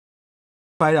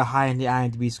despite a high in the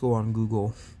IMDb score on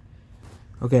Google.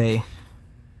 Okay.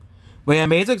 But yeah,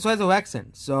 Matrix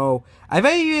Resurrection. So, I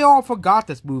bet you all forgot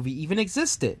this movie even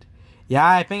existed. Yeah,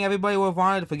 I think everybody would have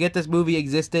wanted to forget this movie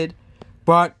existed.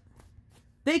 But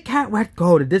they can't let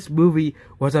go that this movie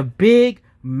was a big,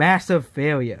 massive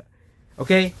failure.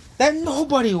 Okay? That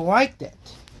nobody liked it.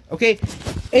 Okay?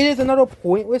 It is another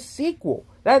pointless sequel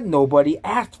that nobody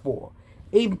asked for.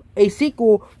 A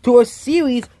sequel to a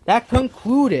series that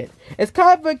concluded. It's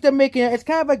kind of like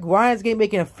Lionsgate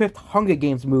making a fifth Hunger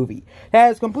Games movie that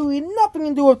has completely nothing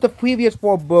to do with the previous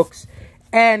 4 books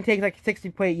and takes like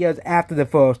 60 years after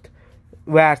the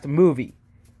last movie.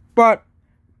 But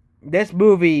this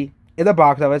movie is a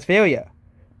box office failure.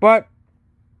 But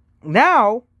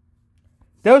now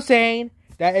they're saying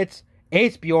that it's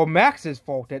HBO Max's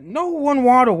fault that no one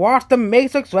wanted to watch The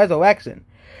Matrix Resurrection.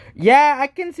 Yeah, I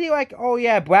can see like, oh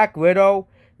yeah, Black Widow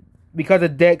because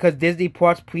Disney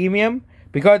Plus Premium.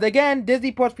 Because again,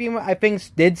 Disney Plus Premium I think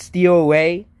did steal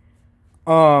away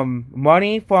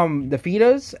money from the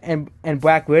feeders and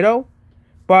Black Widow.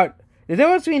 But the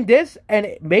difference between this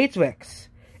and Matrix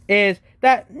is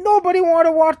that nobody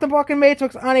wanted to watch the fucking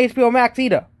Matrix on HBO Max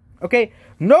either. Okay?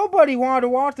 Nobody wanted to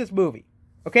watch this movie.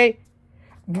 Okay?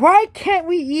 It's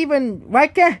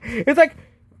like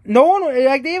no one,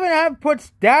 like, they even have put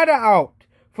data out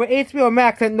for HBO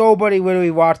Max that nobody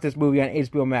really watched this movie on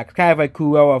HBO Max. Kind of like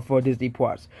Cruella for Disney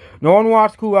Plus. No one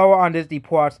watched Cruella on Disney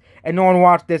Plus, and no one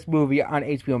watched this movie on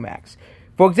HBO Max.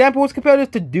 For example, let's compare this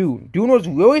to Dune. Dune was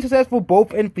really successful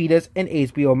both in theaters and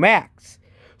HBO Max.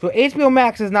 So HBO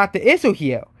Max is not the issue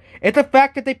here. It's the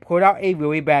fact that they put out a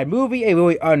really bad movie, a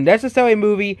really unnecessary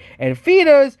movie in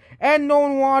theaters, and no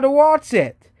one wanted to watch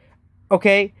it.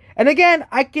 Okay? And again,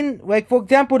 I can, like, for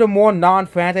example, the more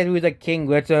non-franchise movies like King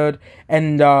Richard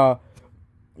and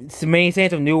Many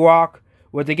Saints of Newark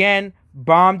was, again,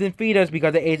 bombed in theaters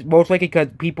because most likely because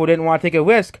people didn't want to take a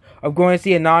risk of going to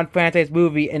see a non-franchise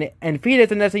movie in theaters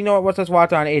unless, you know what, let's just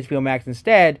watch it on HBO Max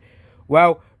instead.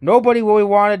 Well, nobody really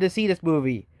wanted to see this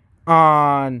movie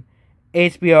on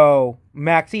HBO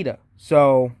Max either.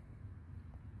 So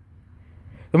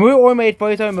the movie only made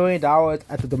 $47 million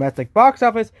at the domestic box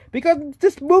office because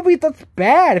this movie is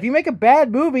bad. If you make a bad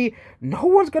movie, no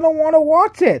one's gonna want to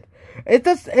watch it.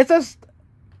 It's just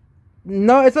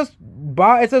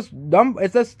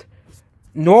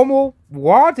normal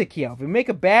logic here. If you make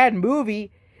a bad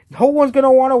movie, no one's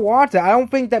gonna want to watch it. I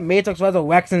don't think that Matrix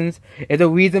Resurrections is a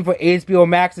reason for HBO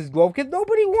Max's growth because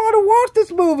nobody want to watch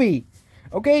this movie.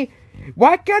 Okay?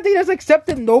 Why can't they just accept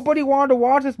that nobody wanted to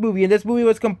watch this movie and this movie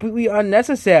was completely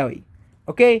unnecessary?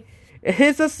 Okay?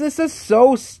 It's just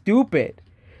so stupid.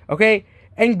 Okay?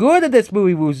 And good that this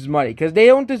movie loses money because we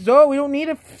don't need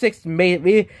a sixth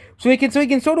Matrix. So we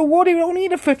can show the world we don't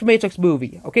need a fifth Matrix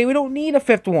movie. Okay? We don't need a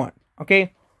fifth one.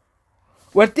 Okay?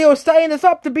 What they were setting this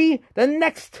up to be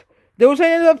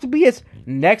its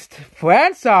next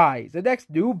franchise, the next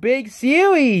new big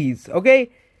series. Okay?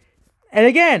 And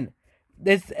again,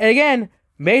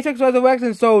 Matrix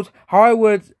Resurrection shows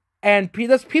Hollywood's and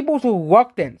people's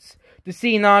reluctance to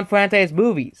see non-franchise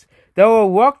movies. Their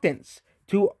reluctance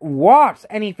to watch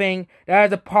anything that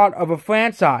is a part of a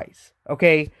franchise.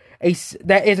 Okay?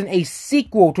 That isn't a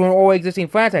sequel to an already existing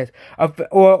franchise,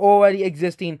 or already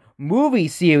existing movie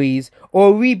series,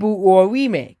 or reboot, or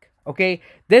remake. Okay?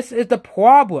 This is the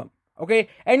problem. Okay?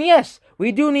 And yes,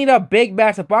 we do need a big,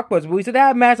 massive blockbuster, but we should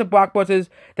have massive blockbusters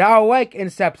that are like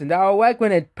Inception, that are like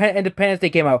when Independence Day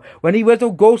came out, when the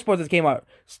original Ghostbusters came out,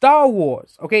 Star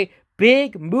Wars, okay?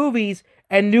 Big movies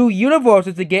and new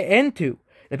universes to get into,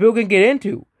 that people can get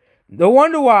into. No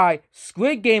wonder why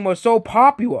Squid Game was so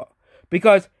popular,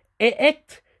 because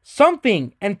it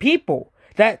something in people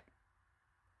that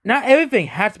not everything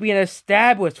has to be an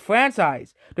established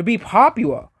franchise to be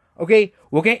popular, okay?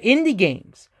 Look at indie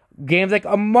games. Games like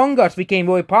Among Us became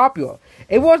really popular.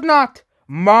 It was not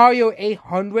Mario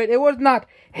 800. It was not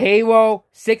Halo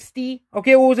 60.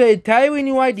 Okay, it was an entirely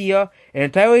new idea, an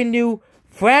entirely new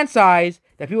franchise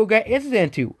that people got interested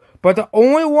into. But the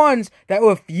only ones that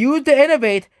refuse to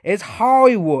innovate is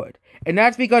Hollywood. And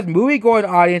that's because movie-going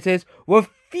audiences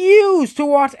refuse to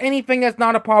watch anything that's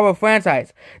not a part of a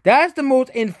franchise. That's the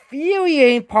most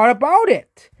infuriating part about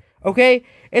it. Okay?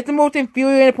 It's the most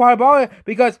infuriating part about it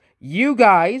because you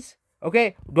guys,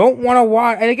 okay, don't want to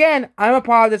watch. And again, I'm a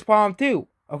part of this problem too.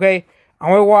 Okay? I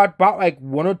want to watch about like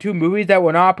 1 or 2 movies that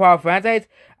were not a part of franchise.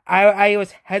 I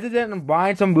was hesitant on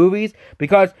buying some movies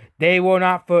because they were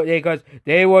not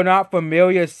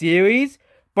familiar series.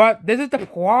 But this is the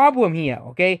problem here,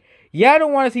 okay? Yeah, I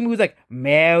don't want to see movies like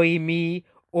Marry Me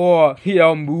or,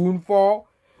 Moonfall.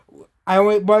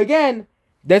 But again,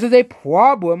 this is a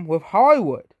problem with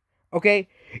Hollywood. Okay?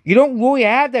 You don't really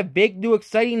have that big, new,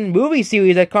 exciting movie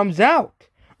series that comes out.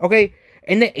 Okay?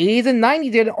 In the 80s and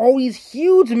 90s, there had all these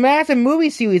huge, massive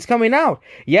movie series coming out.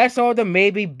 Yes, all of them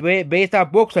may be based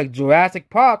on books like Jurassic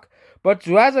Park, but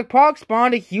Jurassic Park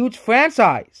spawned a huge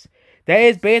franchise that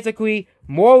is basically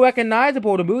more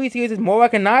recognizable. The movie series is more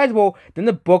recognizable than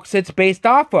the books it's based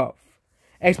off of.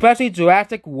 Especially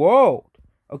Jurassic World.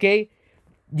 Okay?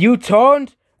 You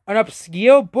turned an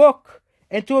obscure book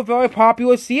into a very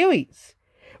popular series.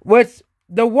 Which,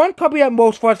 the one company that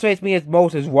most frustrates me is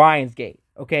Lionsgate.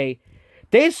 Okay?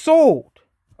 They sold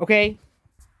the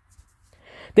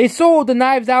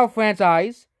Knives Out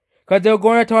franchise, because they're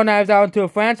going to turn Knives Out into a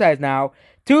franchise now,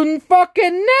 to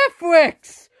fucking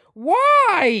Netflix!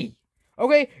 Why?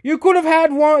 Okay, you could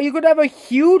have a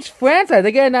huge franchise.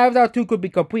 Again, Knives Out 2 could be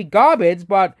complete garbage,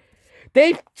 but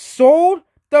they sold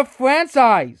the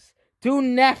franchise to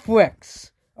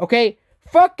Netflix. Okay?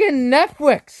 Fucking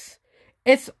Netflix!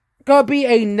 It's gonna be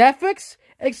a Netflix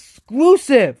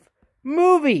exclusive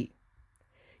movie.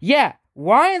 Yeah,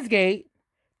 Lionsgate,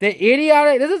 the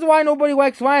idiotic... This is why nobody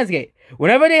likes Lionsgate.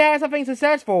 Whenever they have something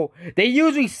successful, they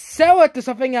usually sell it to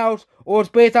something else, or it's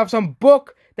based off some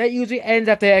book that usually ends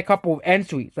after a couple of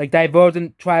entries, like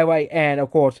Divergent, Twilight, and, of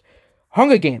course,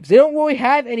 Hunger Games. They don't really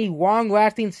have any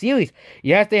long-lasting series.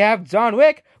 Yes, they have John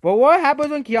Wick, but what happens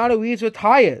when Keanu Reeves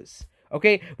retires?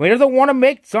 Okay, when he doesn't want to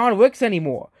make John Wicks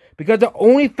anymore. Because the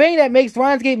only thing that makes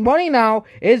Lionsgate money now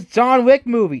is John Wick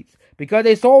movies. Because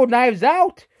they sold Knives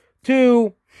Out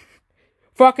to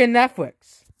fucking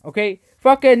Netflix. Okay?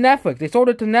 Fucking Netflix. They sold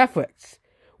it to Netflix.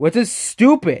 Which is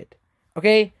stupid.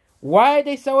 Okay? Why did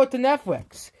they sell it to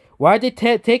Netflix? Why did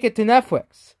they take it to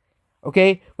Netflix?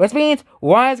 Okay? Which means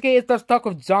Lionsgate is just stuck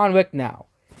with John Wick now.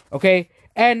 Okay?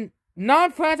 And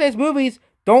non-franchise movies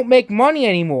don't make money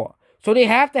anymore. So they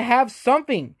have to have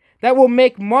something that will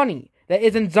make money that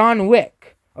isn't John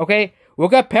Wick. Okay?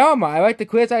 Look at Paramount. I like to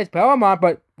criticize Paramount,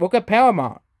 but look at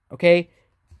Paramount. Okay?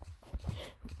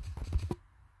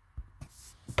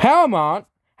 Paramount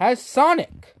has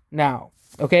Sonic now.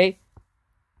 Okay?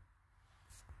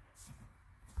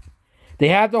 They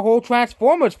have the whole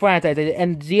Transformers franchise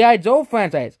and G.I. Joe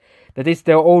franchise that they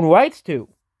still own rights to.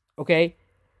 Okay?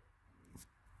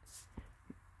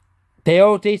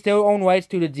 They still own rights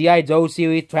to the G.I. Joe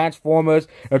series, Transformers.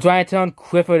 They're trying to turn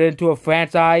Clifford into a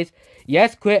franchise.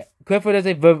 Yes, Clifford is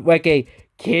like a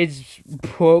kids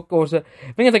book or so.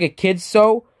 I think it's like a kids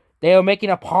show. They are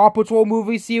making a Paw Patrol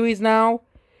movie series now.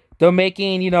 They're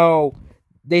making,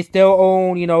 they still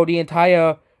own, the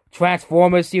entire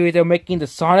Transformers series. They're making the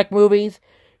Sonic movies.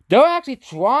 They're actually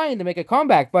trying to make a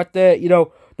comeback, but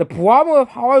the problem with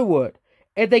Hollywood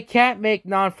is they can't make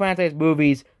non-franchise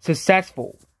movies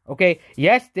successful. Okay,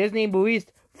 yes, Disney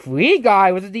released Free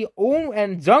Guy, which is the only,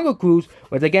 and Jungle Cruise,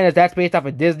 which again that's based off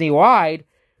of Disney-wide,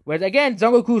 which again,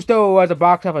 Jungle Cruise still was a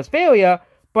box office failure,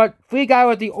 but Free Guy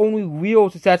was the only real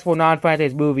successful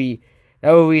non-franchise movie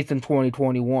that was released in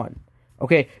 2021.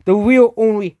 Okay, the real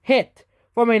only hit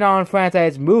from a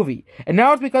non-franchise movie. And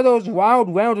now it's because those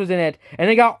Wild Reynolds was in it, and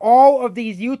they got all of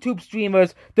these YouTube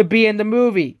streamers to be in the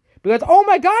movie. Because, oh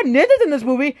my god, Ninja's in this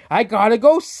movie, I gotta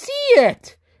go see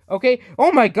it! Okay,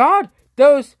 oh my god,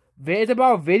 it's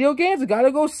about video games, I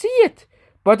gotta go see it!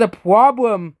 But the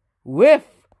problem with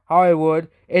Hollywood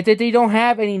is that they don't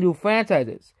have any new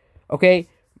franchises. Okay,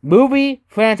 movie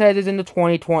franchises in the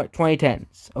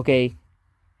 2010s, okay?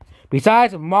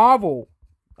 Besides Marvel,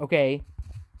 okay?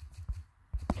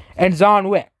 And John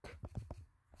Wick,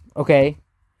 okay?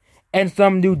 And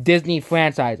some new Disney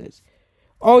franchises.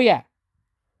 Oh yeah,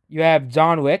 you have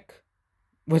John Wick,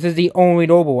 which is the only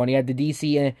notable one. You have the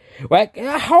DC and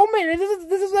how many?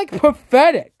 This is like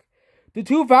pathetic. The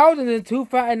 2000s and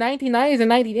 1990s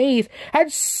and 1980s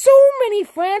had so many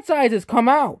franchises come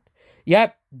out.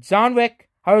 Yep, John Wick,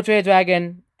 How to Train Your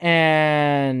Dragon,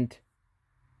 and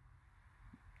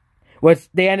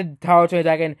they ended How to Train Your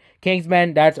Dragon.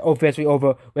 Kingsman, that's officially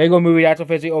over. Lego Movie, that's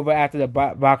officially over after the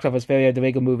box office failure of the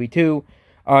Lego Movie 2.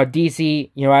 DC,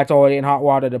 that's already in hot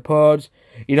water. The Purge,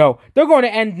 they're going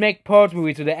to make Purge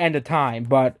movies to the end of time,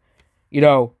 but, they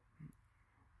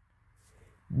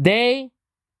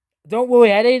don't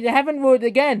really, they haven't really,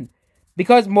 again,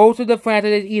 because most of the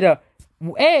franchises either,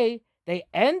 A, they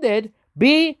ended,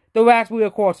 B, the last movie,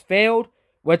 of course, failed,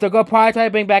 which they're going to probably try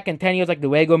to bring back in 10 years, like the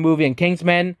Lego Movie and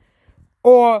Kingsman,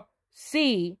 or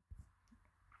C,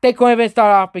 they couldn't even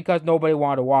start off because nobody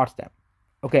wanted to watch them,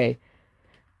 okay?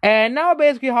 And now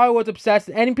basically Hollywood's obsessed,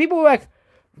 and people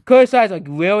criticize,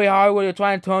 really, Hollywood, you're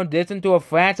trying to turn this into a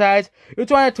franchise? You're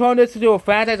trying to turn this into a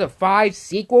franchise of 5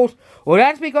 sequels? Well,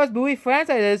 that's because movie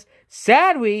franchises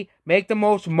sadly, make the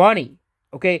most money.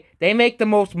 Okay? They make the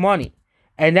most money.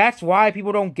 And that's why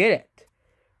people don't get it.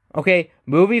 Okay?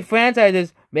 Movie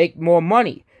franchises make more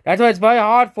money. That's why it's very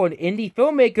hard for an indie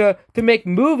filmmaker to make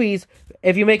movies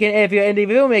if you're an indie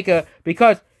filmmaker,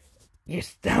 because you're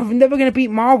never going to beat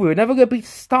Marvel. You're never going to beat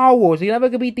Star Wars. You're never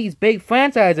going to beat these big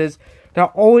franchises that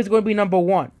are always going to be number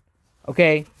one.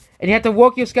 Okay? And you have to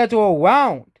work your schedule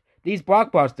around these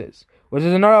blockbusters, which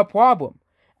is another problem.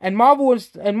 And Marvel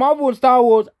and Star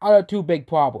Wars are the two big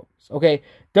problems. Okay?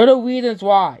 They're the reasons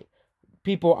why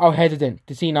people are hesitant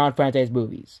to see non-franchise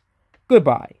movies.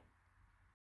 Goodbye.